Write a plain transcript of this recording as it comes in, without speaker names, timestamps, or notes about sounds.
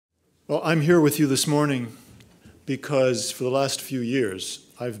Well, I'm here with you this morning because for the last few years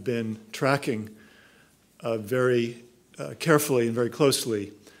I've been tracking very carefully and very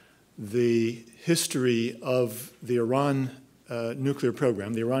closely the history of the Iranian nuclear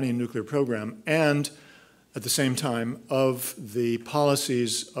program, and at the same time of the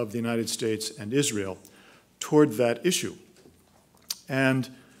policies of the United States and Israel toward that issue. And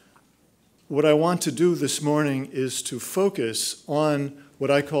what I want to do this morning is to focus on what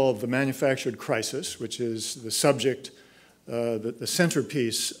I call the manufactured crisis, which is the subject, the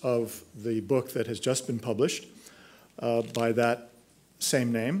centerpiece of the book that has just been published by that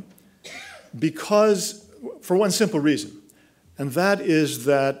same name, because, for one simple reason, and that is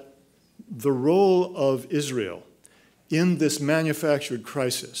that the role of Israel in this manufactured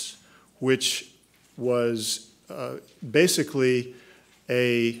crisis, which was basically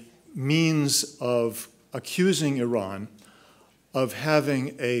a means of accusing Iran of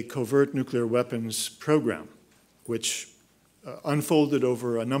having a covert nuclear weapons program, which unfolded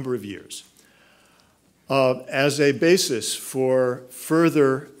over a number of years, as a basis for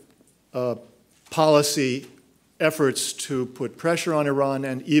further policy efforts to put pressure on Iran,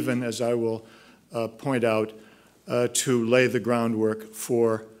 and even, as I will point out, to lay the groundwork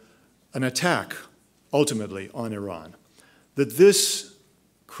for an attack, ultimately, on Iran. That this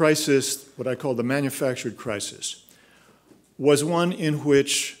crisis, what I call the manufactured crisis, was one in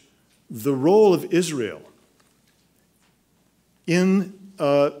which the role of Israel in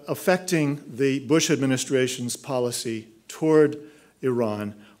affecting the Bush administration's policy toward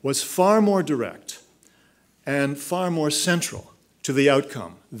Iran was far more direct and far more central to the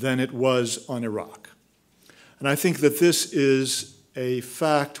outcome than it was on Iraq. And I think that this is a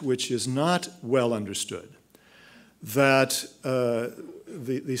fact which is not well understood, that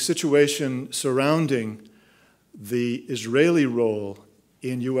the situation surrounding the Israeli role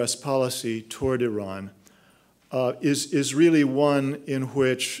in U.S. policy toward Iran is really one in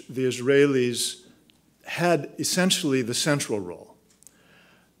which the Israelis had essentially the central role.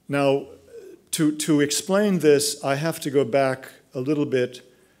 Now, to explain this, I have to go back a little bit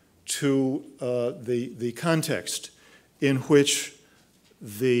to the context in which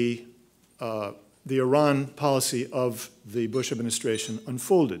the Iran policy of the Bush administration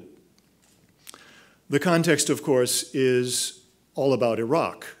unfolded. The context, of course, is all about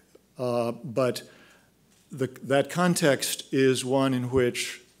Iraq, but that context is one in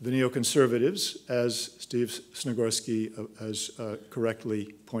which the neoconservatives, as Steve Snegorski has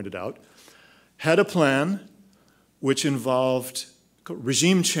correctly pointed out, had a plan which involved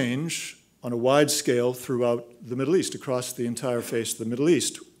regime change on a wide scale throughout the Middle East, across the entire face of the Middle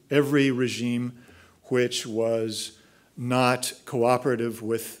East. Every regime which was not cooperative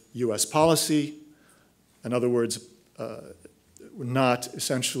with U.S. policy, in other words, not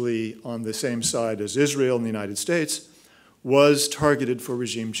essentially on the same side as Israel and the United States, was targeted for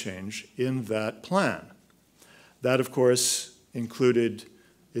regime change in that plan. That, of course, included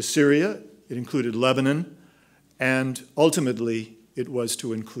Syria, it included Lebanon, and ultimately it was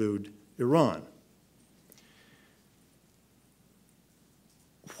to include Iran.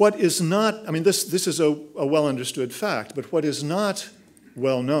 What is not, I mean, this is a well-understood fact, but what is not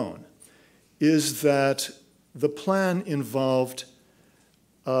well known is that the plan involved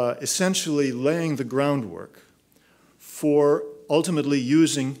essentially laying the groundwork for ultimately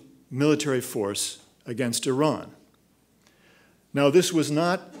using military force against Iran. Now, this was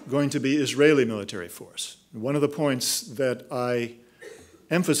not going to be Israeli military force. One of the points that I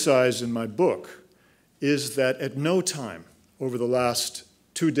emphasize in my book is that at no time over the last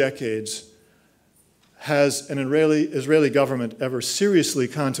 2 decades has an Israeli government ever seriously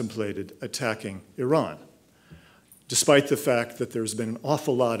contemplated attacking Iran, despite the fact that there's been an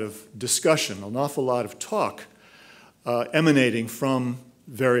awful lot of discussion, an awful lot of talk emanating from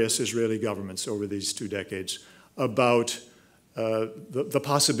various Israeli governments over these 2 decades about the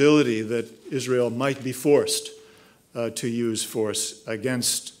possibility that Israel might be forced to use force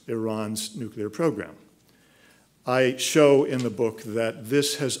against Iran's nuclear program. I show in the book that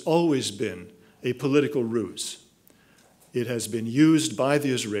this has always been a political ruse. It has been used by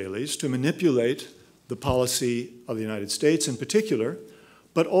the Israelis to manipulate the policy of the United States in particular,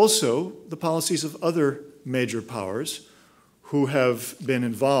 but also the policies of other major powers who have been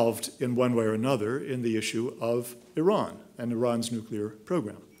involved in one way or another in the issue of Iran and Iran's nuclear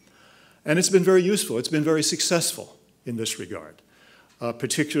program. And it's been very useful. It's been very successful in this regard,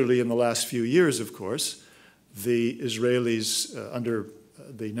 particularly in the last few years, of course. The Israelis under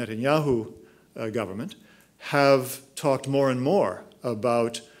the Netanyahu government have talked more and more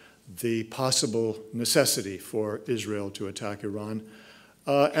about the possible necessity for Israel to attack Iran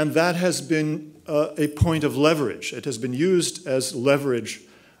And that has been a point of leverage. It has been used as leverage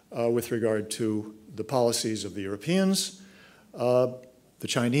with regard to the policies of the Europeans, the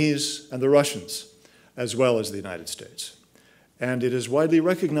Chinese, and the Russians, as well as the United States. And it is widely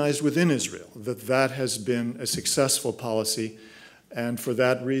recognized within Israel that that has been a successful policy, and for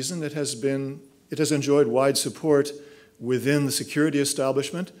that reason it has enjoyed wide support within the security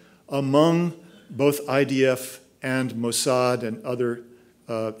establishment among both IDF and Mossad and other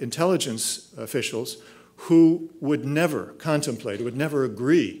intelligence officials who would never contemplate, would never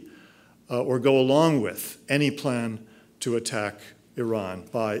agree or go along with any plan to attack Iran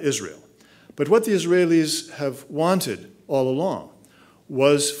by Israel. But what the Israelis have wanted all along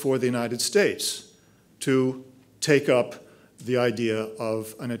was for the United States to take up the idea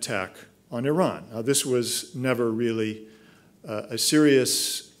of an attack on Iran. Now, this was never really a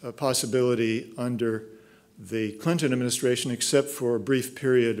serious possibility under the Clinton administration, except for a brief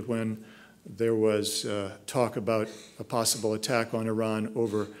period when there was talk about a possible attack on Iran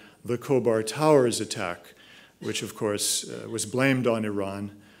over the Khobar Towers attack, which of course was blamed on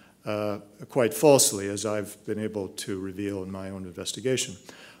Iran quite falsely, as I've been able to reveal in my own investigation.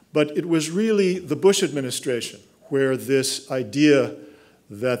 But it was really the Bush administration where this idea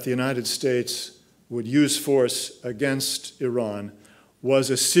that the United States would use force against Iran was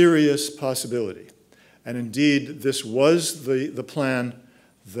a serious possibility. And indeed, this was the plan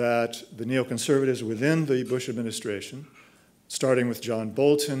that the neoconservatives within the Bush administration, starting with John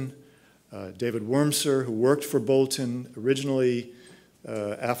Bolton, David Wormser, who worked for Bolton originally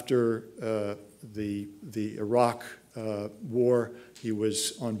after the Iraq war. He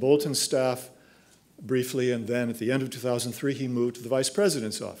was on Bolton's staff briefly, and then at the end of 2003, he moved to the vice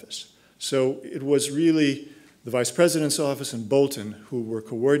president's office. So it was really the vice president's office and Bolton who were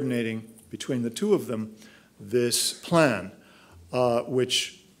coordinating between the two of them this plan,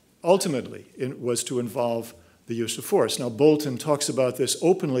 which ultimately was to involve the use of force. Now, Bolton talks about this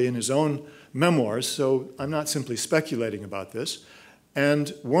openly in his own memoirs, so I'm not simply speculating about this. And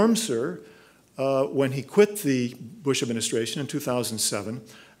Wormser, when he quit the Bush administration in 2007,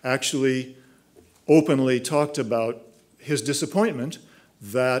 actually openly talked about his disappointment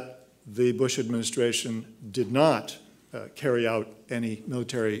that the Bush administration did not carry out any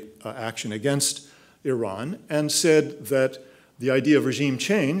military action against Iran, and said that the idea of regime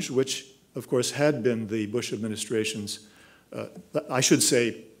change, which of course had been the Bush administration's, I should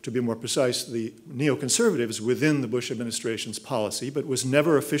say, to be more precise, the neoconservatives within the Bush administration's policy, but was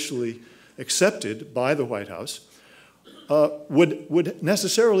never officially accepted by the White House, would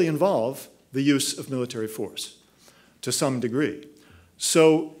necessarily involve the use of military force to some degree.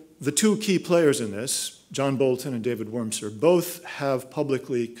 So the two key players in this, John Bolton and David Wormser, both have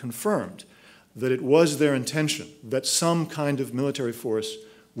publicly confirmed that it was their intention that some kind of military force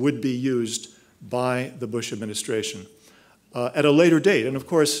would be used by the Bush administration at a later date. And of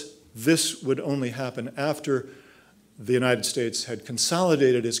course, this would only happen after the United States had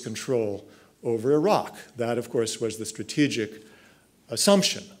consolidated its control over Iraq. That, of course, was the strategic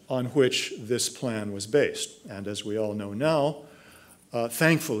assumption on which this plan was based. And as we all know now,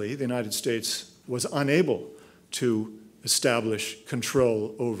 thankfully, the United States was unable to establish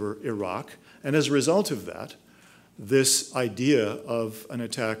control over Iraq. And as a result of that, this idea of an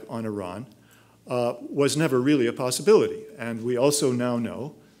attack on Iran was never really a possibility. And we also now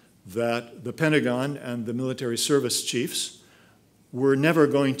know that the Pentagon and the military service chiefs were never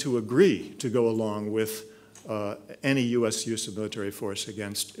going to agree to go along with any U.S. use of military force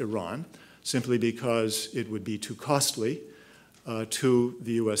against Iran, simply because it would be too costly to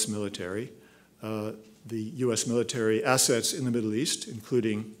the U.S. military. The U.S. military assets in the Middle East,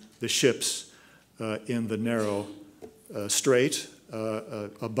 including the ships in the narrow strait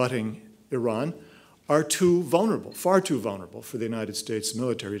abutting Iran, are too vulnerable, far too vulnerable for the United States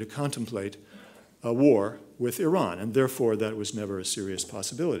military to contemplate a war with Iran, and therefore that was never a serious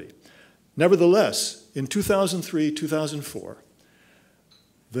possibility. Nevertheless, in 2003, 2004,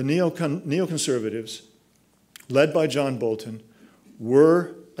 the neoconservatives, led by John Bolton,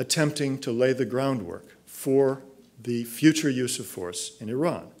 were attempting to lay the groundwork for the future use of force in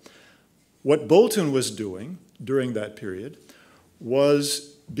Iran. What Bolton was doing during that period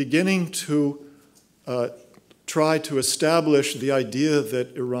was beginning to try to establish the idea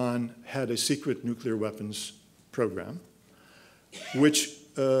that Iran had a secret nuclear weapons program, which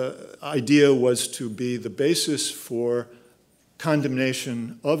idea was to be the basis for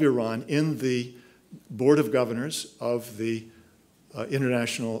condemnation of Iran in the Board of Governors of the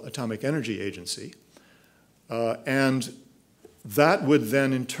International Atomic Energy Agency. And that would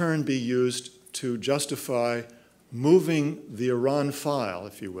then in turn be used to justify moving the Iran file,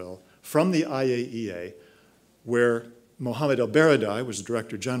 if you will, from the IAEA, where Mohammed el-Baradei was the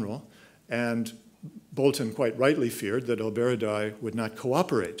Director General, and Bolton quite rightly feared that el-Baradei would not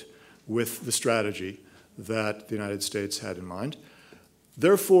cooperate with the strategy that the United States had in mind.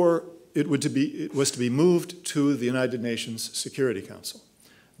 Therefore, it was to be moved to the United Nations Security Council.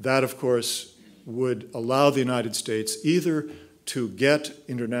 That, of course, would allow the United States either to get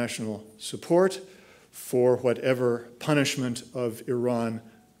international support for whatever punishment of Iran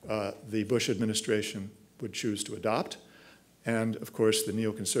the Bush administration would choose to adopt. And, of course, the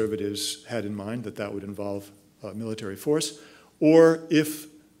neoconservatives had in mind that that would involve military force. Or if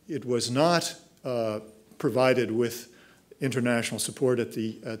it was not provided with international support at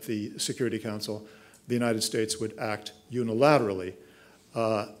the Security Council, the United States would act unilaterally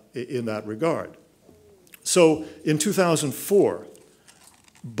in that regard. So in 2004,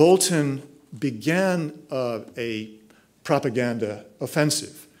 Bolton began a propaganda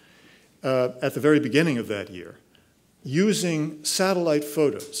offensive at the very beginning of that year, using satellite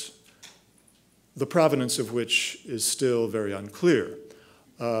photos, the provenance of which is still very unclear,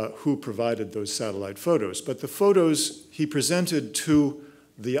 who provided those satellite photos. But the photos he presented to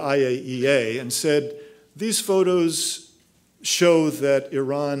the IAEA and said, these photos show that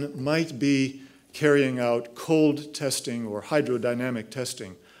Iran might be carrying out cold testing or hydrodynamic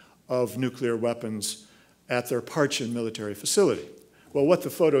testing of nuclear weapons at their Parchin military facility. Well, what the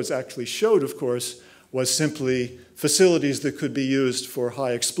photos actually showed, of course, was simply facilities that could be used for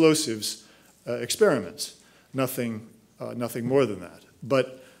high explosives experiments, nothing more than that.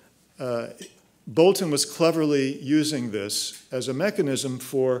 But Bolton was cleverly using this as a mechanism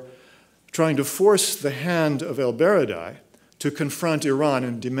for trying to force the hand of el-Baradei to confront Iran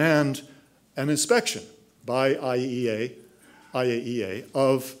and demand an inspection by IAEA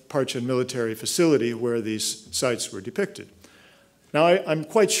of Parchin military facility where these sites were depicted. Now, I'm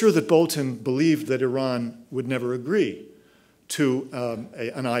quite sure that Bolton believed that Iran would never agree to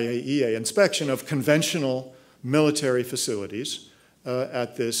an IAEA inspection of conventional military facilities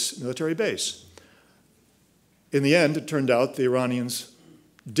at this military base. In the end, it turned out the Iranians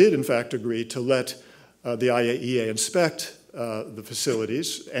did, in fact, agree to let the IAEA inspect the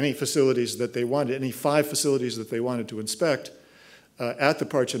facilities, any facilities that they wanted, any 5 facilities that they wanted to inspect at the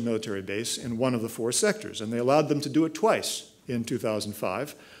Parchin military base in one of the 4 sectors. And they allowed them to do it twice in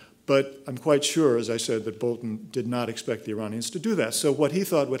 2005. But I'm quite sure, as I said, that Bolton did not expect the Iranians to do that. So what he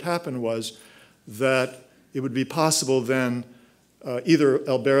thought would happen was that it would be possible then either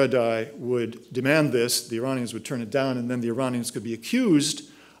el-Baradei would demand this, the Iranians would turn it down, and then the Iranians could be accused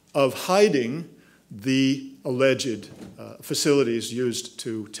of hiding the alleged facilities used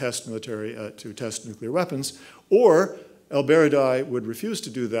to test nuclear weapons, or el-Baradei would refuse to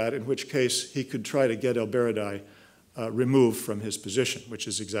do that, in which case he could try to get el-Baradei removed from his position, which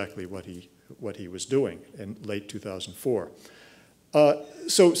is exactly what he was doing in late 2004.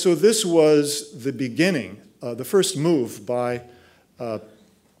 So this was the beginning, the first move by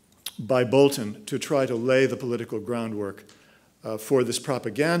Bolton to try to lay the political groundwork for this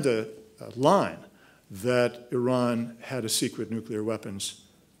propaganda line that Iran had a secret nuclear weapons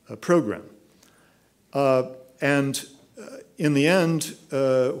program. And in the end,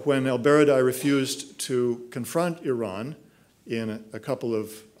 when el-Baradei refused to confront Iran in a couple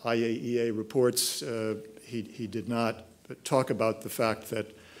of IAEA reports, he did not talk about the fact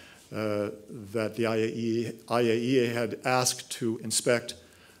that the IAEA had asked to inspect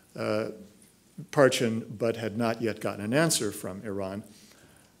Parchin but had not yet gotten an answer from Iran.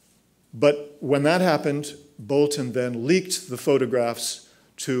 But when that happened, Bolton then leaked the photographs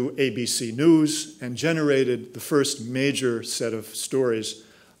to ABC News and generated the first major set of stories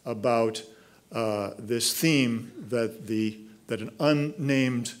about this theme that an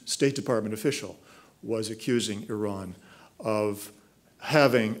unnamed State Department official was accusing Iran of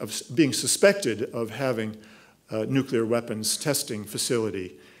being suspected of having a nuclear weapons testing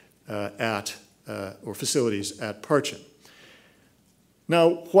facility or facilities at Parchin. Now,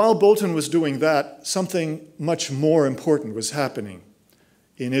 while Bolton was doing that, something much more important was happening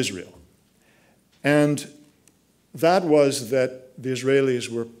in Israel. And that was that the Israelis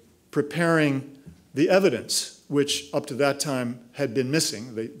were preparing the evidence, which up to that time had been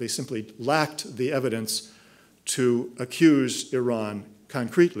missing. They simply lacked the evidence to accuse Iran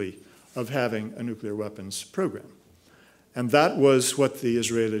concretely of having a nuclear weapons program. And that was what the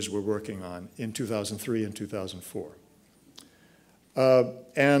Israelis were working on in 2003 and 2004.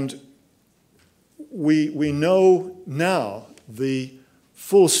 And we know now the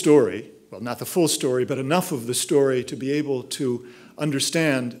full story, well, not the full story, but enough of the story to be able to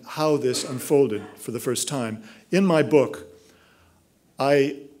understand how this unfolded for the first time. In my book,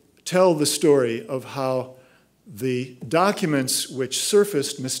 I tell the story of how the documents which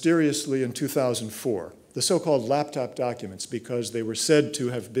surfaced mysteriously in 2004, the so-called laptop documents, because they were said to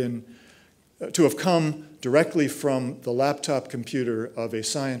have come directly from the laptop computer of a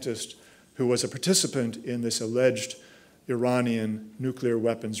scientist who was a participant in this alleged Iranian nuclear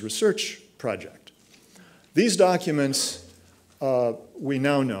weapons research project. These documents, we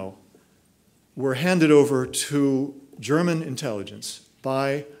now know, were handed over to German intelligence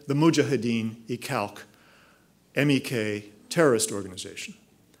by the Mujahideen-i-Khalq, MEK terrorist organization.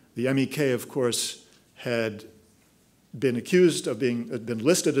 The MEK, of course, had been accused of been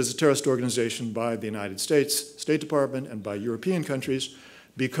listed as a terrorist organization by the United States State Department and by European countries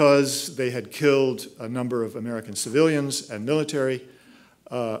because they had killed a number of American civilians and military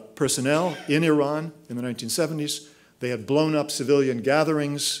personnel in Iran in the 1970s. They had blown up civilian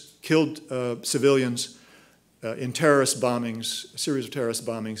gatherings, killed civilians in terrorist bombings, a series of terrorist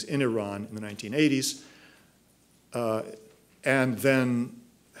bombings in Iran in the 1980s, and then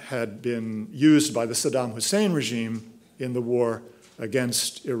had been used by the Saddam Hussein regime in the war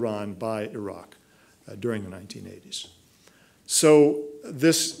against Iran by Iraq during the 1980s. So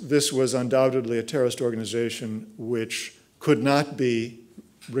this was undoubtedly a terrorist organization which could not be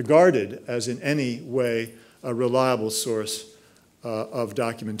regarded as in any way a reliable source of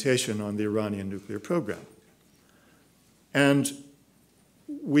documentation on the Iranian nuclear program. And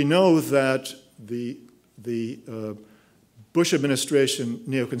we know that the Bush administration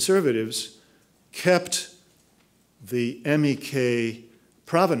neoconservatives kept the MEK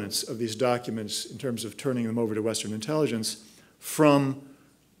provenance of these documents in terms of turning them over to Western intelligence from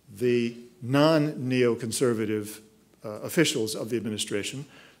the non-neoconservative officials of the administration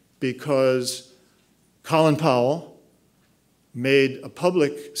because Colin Powell made a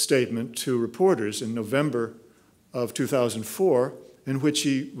public statement to reporters in November of 2004 in which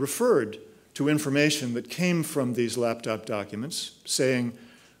he referred to information that came from these laptop documents, saying,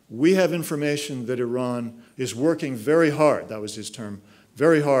 we have information that Iran is working very hard, that was his term,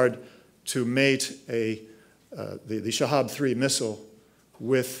 very hard to mate the Shahab-3 missile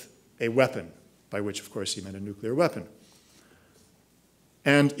with a weapon, by which, of course, he meant a nuclear weapon.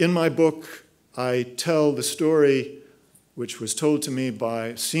 And in my book, I tell the story which was told to me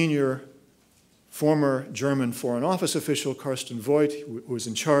by senior former German Foreign Office official Carsten Voigt, who was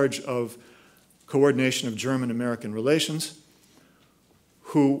in charge of coordination of German-American relations,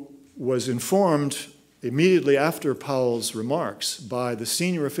 who was informed immediately after Powell's remarks by the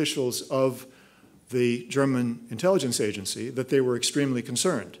senior officials of the German intelligence agency that they were extremely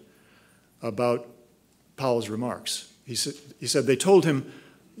concerned about Powell's remarks. He said they told him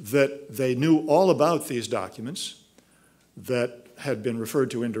that they knew all about these documents that had been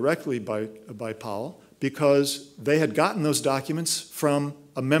referred to indirectly by Powell because they had gotten those documents from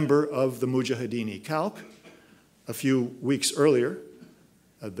a member of the Mujahideen-i-Khalq a few weeks earlier.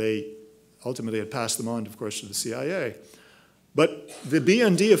 They ultimately had passed them on, of course, to the CIA. But the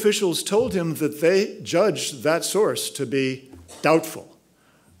BND officials told him that they judged that source to be doubtful.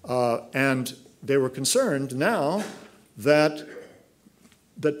 And they were concerned now that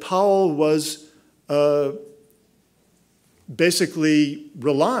Powell was basically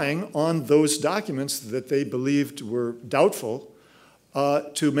relying on those documents that they believed were doubtful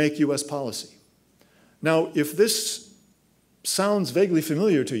to make US policy. Now, if this sounds vaguely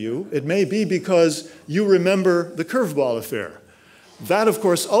familiar to you, it may be because you remember the curveball affair. That, of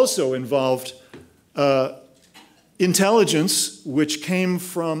course, also involved intelligence which came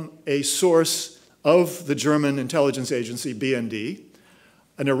from a source of the German intelligence agency, BND,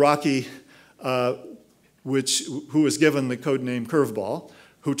 an Iraqi who was given the codename Curveball,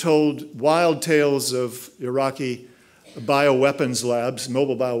 who told wild tales of Iraqi bioweapons labs,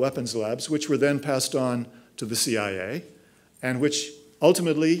 mobile bioweapons labs, which were then passed on to the CIA, and which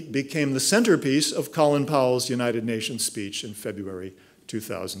ultimately became the centerpiece of Colin Powell's United Nations speech in February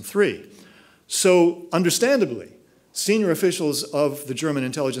 2003. So, understandably, senior officials of the German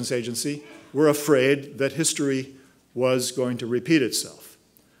intelligence agency were afraid that history was going to repeat itself,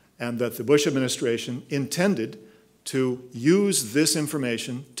 and that the Bush administration intended to use this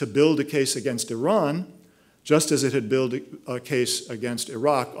information to build a case against Iran, just as it had built a case against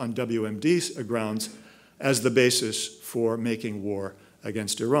Iraq on WMD grounds as the basis for making war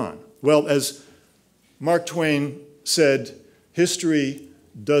against Iran. Well, as Mark Twain said, history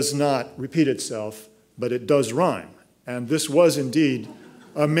does not repeat itself, but it does rhyme. And this was indeed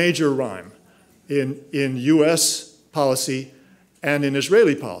a major rhyme in US policy and in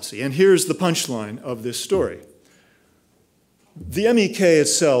Israeli policy. And here's the punchline of this story. The MEK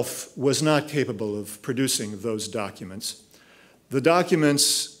itself was not capable of producing those documents. The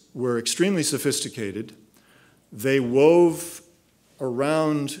documents were extremely sophisticated. They wove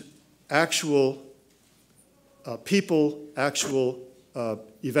around actual people, actual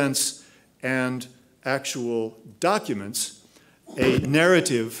events, and actual documents, a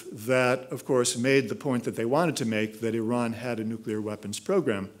narrative that, of course, made the point that they wanted to make, that Iran had a nuclear weapons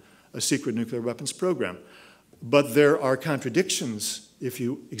program, a secret nuclear weapons program. But there are contradictions if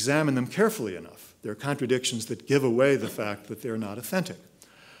you examine them carefully enough. There are contradictions that give away the fact that they're not authentic,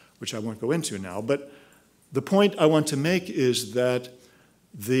 which I won't go into now. But the point I want to make is that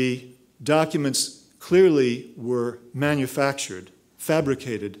the documents clearly were manufactured,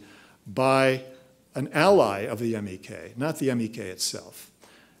 fabricated by an ally of the MEK, not the MEK itself.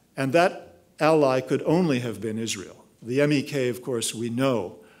 And that ally could only have been Israel. The MEK, of course, we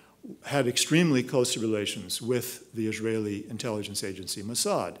know, had extremely close relations with the Israeli intelligence agency,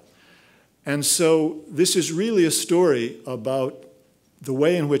 Mossad. And so this is really a story about the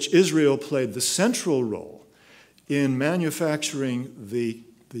way in which Israel played the central role in manufacturing the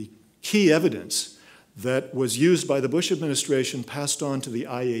key evidence that was used by the Bush administration, passed on to the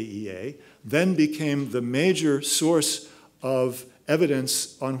IAEA, then became the major source of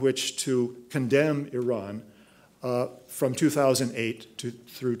evidence on which to condemn Iran from 2008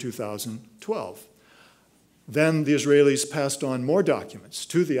 through 2012. Then the Israelis passed on more documents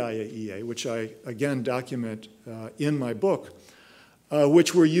to the IAEA, which I again document in my book,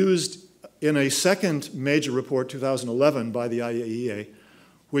 which were used in a second major report, 2011, by the IAEA,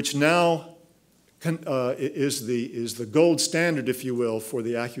 which now is the gold standard, if you will, for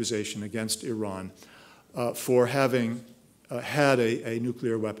the accusation against Iran for having had a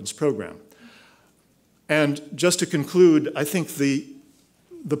nuclear weapons program. And just to conclude, I think the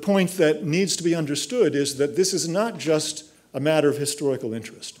point that needs to be understood is that this is not just a matter of historical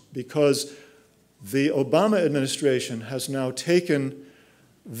interest, because the Obama administration has now taken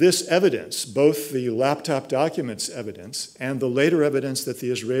this evidence, both the laptop documents evidence and the later evidence that the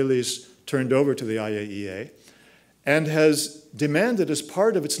Israelis turned over to the IAEA, and has demanded as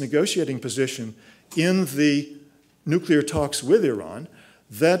part of its negotiating position in the nuclear talks with Iran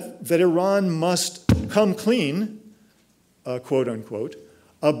that Iran must come clean, quote unquote,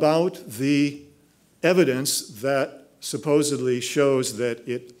 about the evidence that supposedly shows that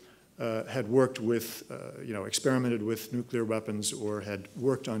it had worked with, experimented with nuclear weapons or had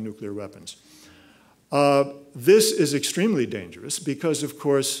worked on nuclear weapons. This is extremely dangerous because, of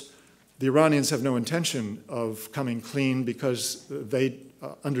course, the Iranians have no intention of coming clean because they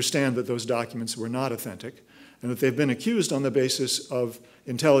understand that those documents were not authentic and that they've been accused on the basis of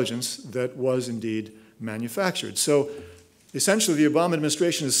intelligence that was indeed manufactured. So essentially, the Obama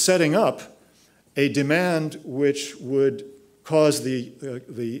administration is setting up a demand which would cause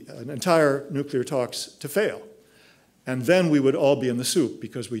the entire nuclear talks to fail. And then we would all be in the soup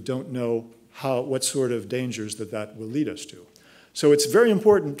because we don't know what sort of dangers that will lead us to. So it's very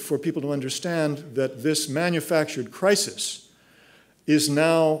important for people to understand that this manufactured crisis is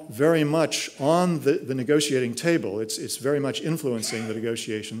now very much on the negotiating table. It's very much influencing the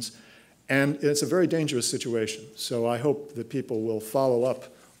negotiations, and it's a very dangerous situation. So I hope that people will follow up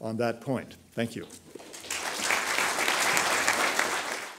on that point. Thank you.